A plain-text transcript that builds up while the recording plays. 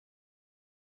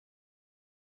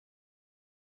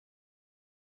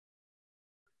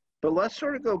But let's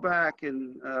sort of go back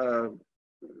and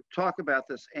talk about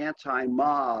this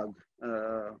anti-MOG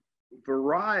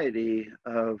variety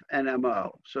of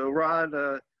NMO. So Rod,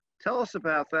 tell us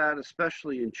about that,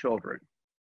 especially in children.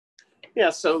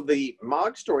 Yeah, so the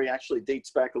MOG story actually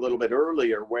dates back a little bit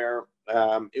earlier, where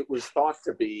it was thought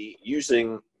to be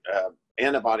using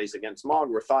antibodies against MOG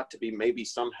were thought to be maybe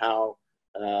somehow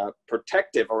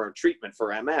protective or a treatment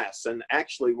for MS. And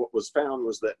actually what was found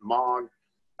was that MOG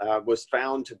was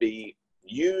found to be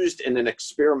used in an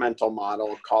experimental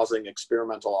model causing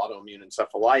experimental autoimmune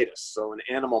encephalitis. So an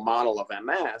animal model of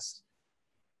MS.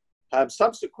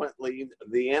 Subsequently,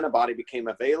 the antibody became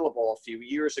available a few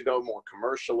years ago more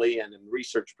commercially and in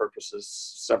research purposes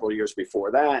several years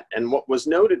before that. And what was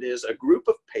noted is a group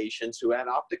of patients who had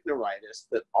optic neuritis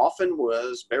that often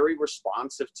was very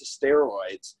responsive to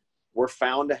steroids were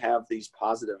found to have these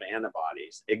positive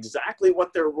antibodies. Exactly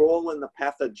what their role in the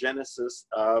pathogenesis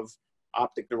of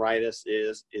optic neuritis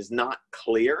is not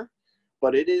clear,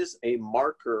 but it is a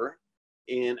marker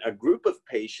in a group of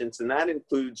patients, and that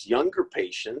includes younger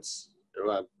patients,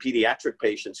 pediatric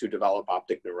patients who develop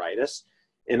optic neuritis.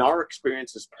 In our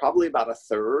experience, is probably about a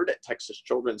third at Texas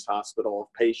Children's Hospital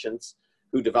of patients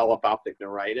who develop optic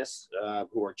neuritis,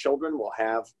 who are children, will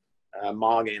have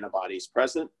MOG antibodies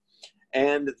present.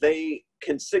 And they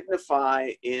can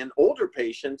signify in older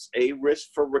patients a risk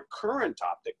for recurrent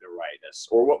optic neuritis,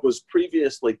 or what was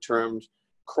previously termed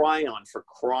CRION, for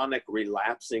chronic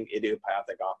relapsing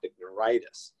idiopathic optic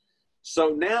neuritis. So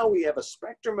now we have a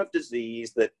spectrum of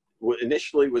disease that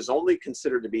initially was only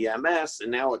considered to be MS,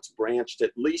 and now it's branched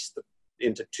at least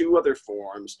into two other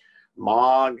forms,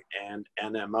 MOG and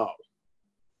NMO.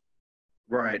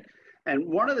 Right. And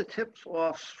one of the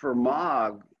tips-offs for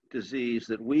MOG disease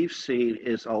that we've seen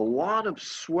is a lot of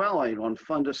swelling on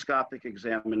fundoscopic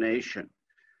examination.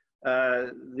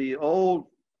 The old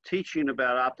teaching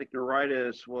about optic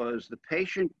neuritis was the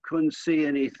patient couldn't see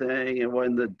anything, and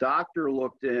when the doctor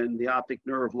looked in, the optic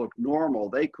nerve looked normal.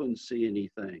 They couldn't see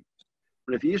anything.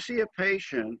 But if you see a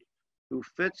patient who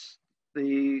fits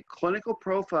the clinical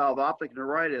profile of optic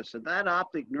neuritis and that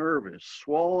optic nerve is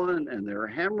swollen and there are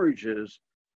hemorrhages,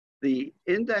 the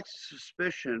index of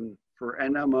suspicion for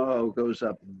NMO goes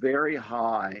up very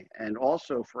high, and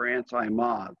also for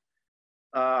anti-MOG.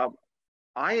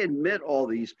 I admit all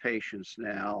these patients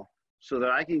now so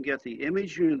that I can get the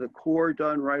imaging of the core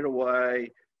done right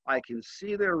away. I can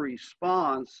see their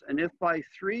response, and if by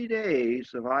 3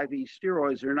 days of IV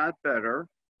steroids they're not better,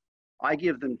 I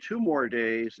give them 2 more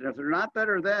days, and if they're not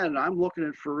better then, I'm looking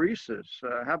at pheresis.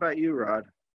 How about you, Rod?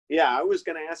 Yeah, I was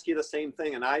going to ask you the same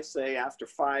thing, and I say after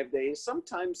 5 days,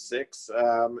 sometimes 6,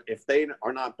 if they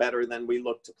are not better, then we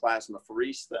look to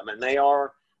plasmapherese them, and they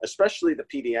are, especially the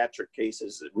pediatric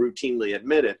cases, routinely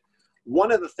admitted.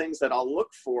 One of the things that I'll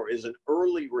look for is an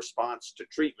early response to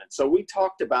treatment. So we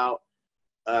talked about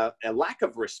a lack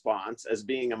of response as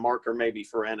being a marker maybe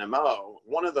for NMO.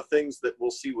 One of the things that we'll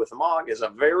see with MOG is a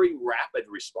very rapid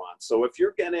response. So if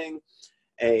you're getting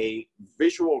a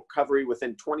visual recovery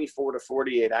within 24 to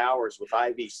 48 hours with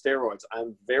IV steroids,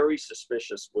 I'm very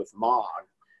suspicious with MOG,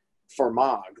 for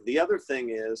MOG. The other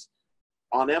thing is,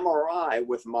 on MRI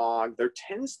with MOG, there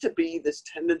tends to be this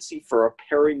tendency for a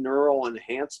perineural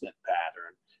enhancement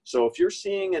pattern. So if you're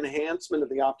seeing enhancement of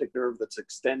the optic nerve that's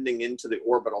extending into the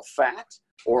orbital fat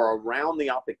or around the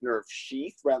optic nerve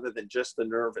sheath rather than just the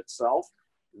nerve itself,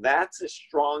 that's a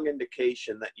strong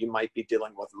indication that you might be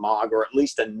dealing with MOG, or at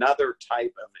least another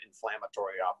type of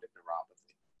inflammatory optic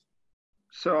neuropathy.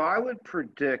 So I would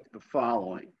predict the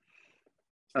following.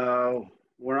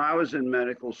 When I was in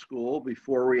medical school,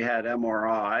 before we had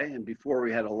MRI and before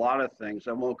we had a lot of things,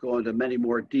 I won't go into many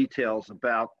more details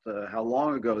about how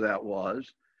long ago that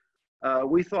was,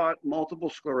 we thought multiple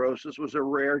sclerosis was a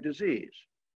rare disease.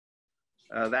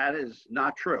 That is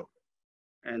not true.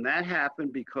 And that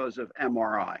happened because of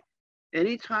MRI.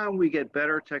 Anytime we get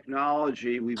better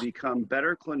technology, we become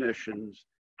better clinicians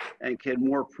and can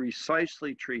more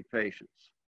precisely treat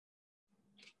patients.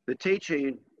 The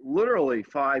teaching literally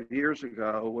 5 years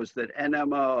ago was that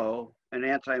NMO and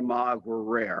anti-MOG were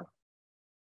rare.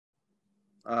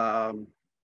 I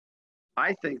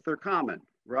think they're common.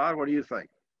 Rod, what do you think?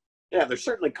 Yeah, they're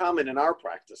certainly common in our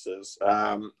practices.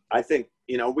 I think,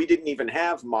 we didn't even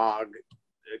have MOG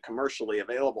commercially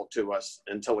available to us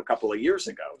until a couple of years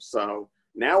ago. So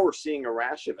now we're seeing a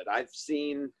rash of it. I've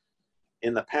seen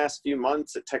in the past few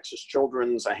months at Texas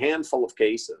Children's a handful of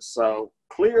cases. So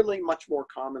clearly much more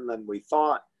common than we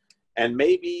thought. And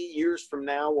maybe years from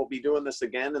now, we'll be doing this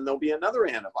again, and there'll be another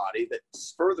antibody that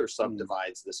further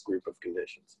subdivides this group of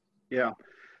conditions. Yeah.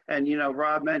 And,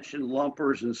 Rob mentioned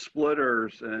lumpers and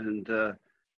splitters, and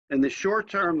In the short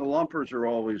term, the lumpers are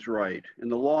always right. In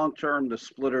the long term, the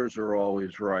splitters are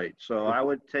always right. So I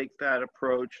would take that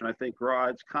approach, and I think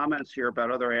Rod's comments here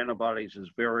about other antibodies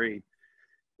is very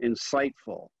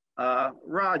insightful.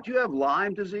 Rod, do you have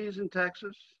Lyme disease in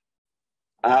Texas?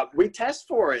 We test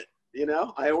for it. You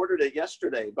know, I ordered it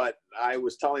yesterday, but I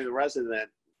was telling the resident,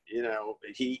 you know,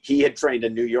 he had trained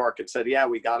in New York and said, yeah,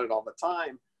 we got it all the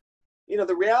time. You know,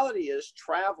 the reality is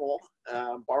travel,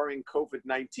 barring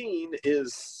COVID-19,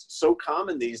 is so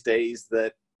common these days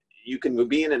that you can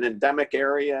be in an endemic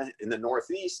area in the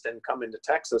Northeast and come into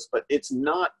Texas, but it's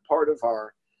not part of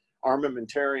our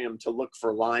armamentarium to look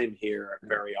for Lyme here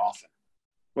very often.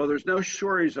 Well, there's no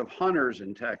shortage of hunters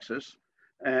in Texas.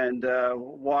 And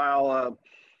while,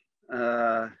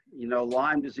 you know,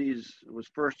 Lyme disease was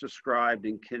first described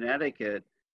in Connecticut,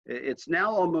 it's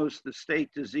now almost the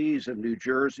state disease of New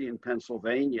Jersey and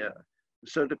Pennsylvania.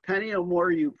 So depending on where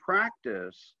you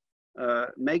practice,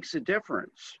 makes a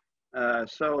difference.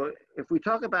 So if we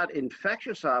talk about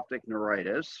infectious optic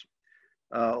neuritis,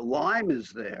 Lyme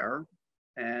is there,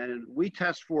 and we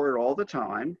test for it all the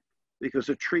time because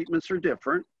the treatments are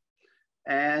different.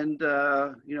 And,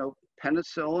 you know,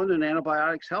 penicillin and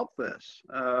antibiotics help this.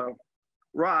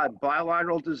 Rod,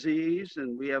 bilateral disease,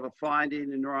 and we have a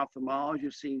finding in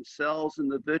neuro-ophthalmology, seeing cells in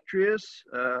the vitreous.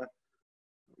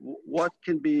 What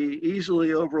can be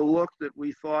easily overlooked that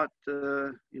we thought,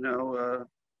 you know,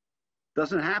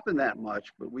 doesn't happen that much,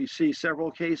 but we see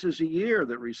several cases a year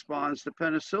that responds to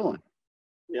penicillin.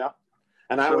 Yeah,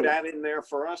 and I would add in there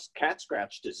for us, cat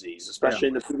scratch disease, especially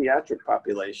in the pediatric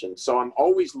population. So I'm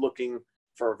always looking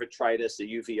for vitritis, a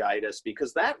uveitis,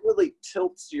 because that really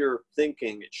tilts your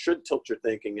thinking. It should tilt your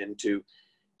thinking into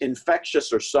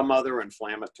infectious or some other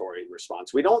inflammatory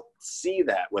response. We don't see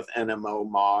that with NMO,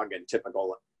 MOG, and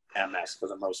typical MS for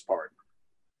the most part.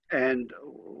 And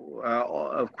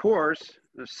of course,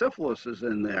 the syphilis is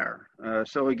in there.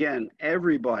 So again,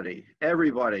 everybody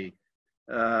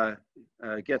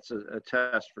gets a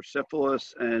test for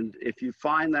syphilis, and if you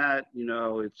find that, you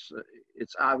know,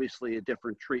 it's obviously a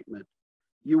different treatment.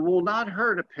 You will not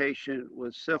hurt a patient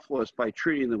with syphilis by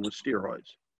treating them with steroids,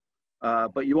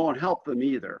 but you won't help them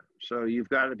either. So you've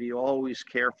got to be always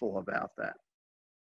careful about that.